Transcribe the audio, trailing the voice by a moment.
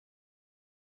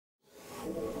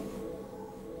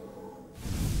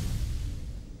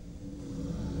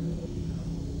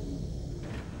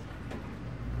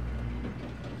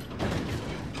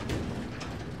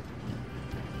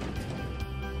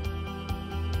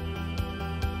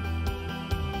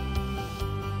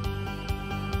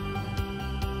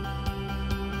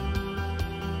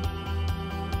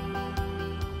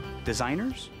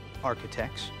Designers,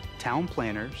 architects, town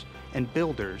planners, and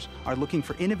builders are looking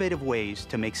for innovative ways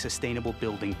to make sustainable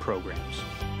building programs.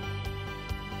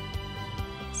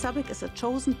 SABIC is a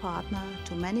chosen partner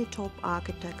to many top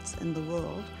architects in the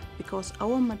world because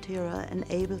our material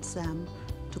enables them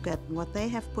to get what they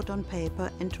have put on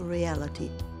paper into reality.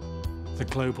 The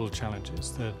global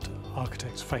challenges that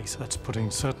architects face, that's putting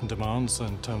certain demands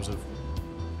in terms of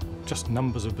just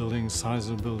numbers of buildings,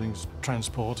 sizes of buildings,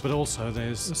 transport, but also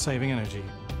there's saving energy.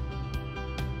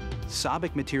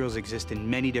 SABIC materials exist in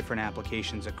many different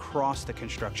applications across the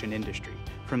construction industry,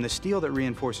 from the steel that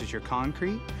reinforces your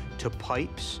concrete to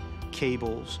pipes,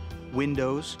 cables,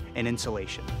 windows, and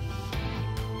insulation.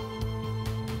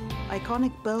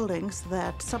 Iconic buildings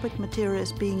that SABIC material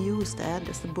is being used at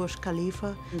is the Burj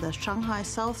Khalifa, the Shanghai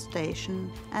South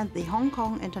Station, and the Hong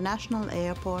Kong International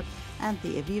Airport and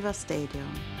the Aviva Stadium.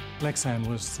 Lexan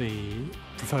was the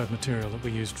preferred material that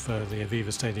we used for the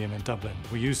Aviva Stadium in Dublin.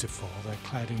 We used it for the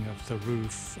cladding of the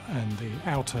roof and the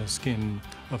outer skin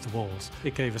of the walls.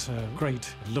 It gave us a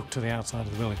great look to the outside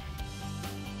of the building.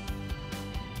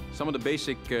 Some of the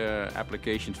basic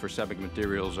applications for SABIC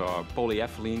materials are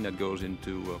polyethylene that goes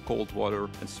into cold water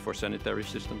and for sanitary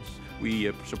systems.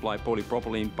 We supply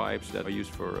polypropylene pipes that are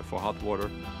used for hot water.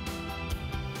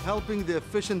 Helping the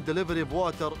efficient delivery of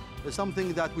water is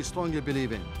something that we strongly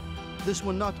believe in. This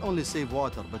will not only save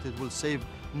water, but it will save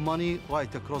money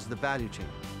right across the value chain.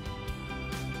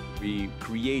 We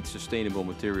create sustainable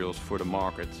materials for the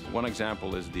market. One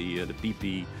example is the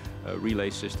PP relay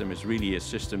system. Is really a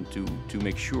system to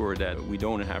make sure that we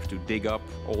don't have to dig up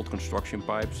old construction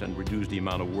pipes and reduce the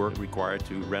amount of work required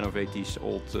to renovate these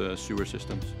old sewer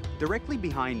systems. Directly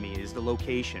behind me is the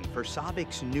location for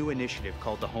SABIC's new initiative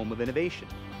called the Home of Innovation.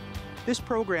 This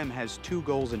program has two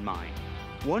goals in mind.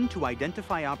 One, to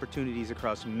identify opportunities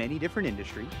across many different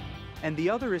industries, and the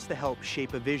other is to help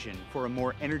shape a vision for a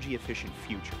more energy-efficient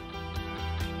future.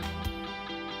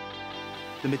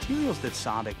 The materials that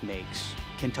SABIC makes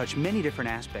can touch many different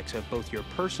aspects of both your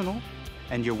personal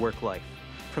and your work life,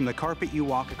 from the carpet you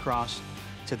walk across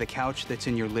to the couch that's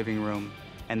in your living room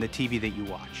and the TV that you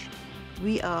watch.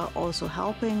 We are also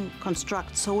helping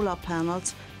construct solar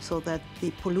panels so that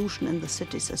the pollution in the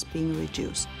cities is being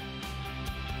reduced.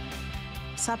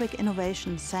 SABIC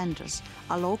innovation centers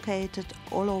are located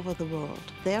all over the world.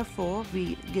 Therefore,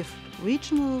 we give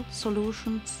regional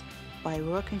solutions by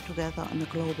working together on a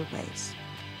global base.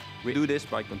 We do this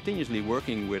by continuously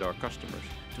working with our customers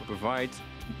to provide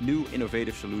new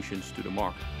innovative solutions to the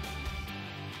market.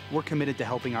 We're committed to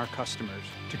helping our customers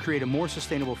to create a more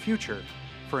sustainable future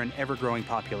for an ever-growing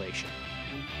population.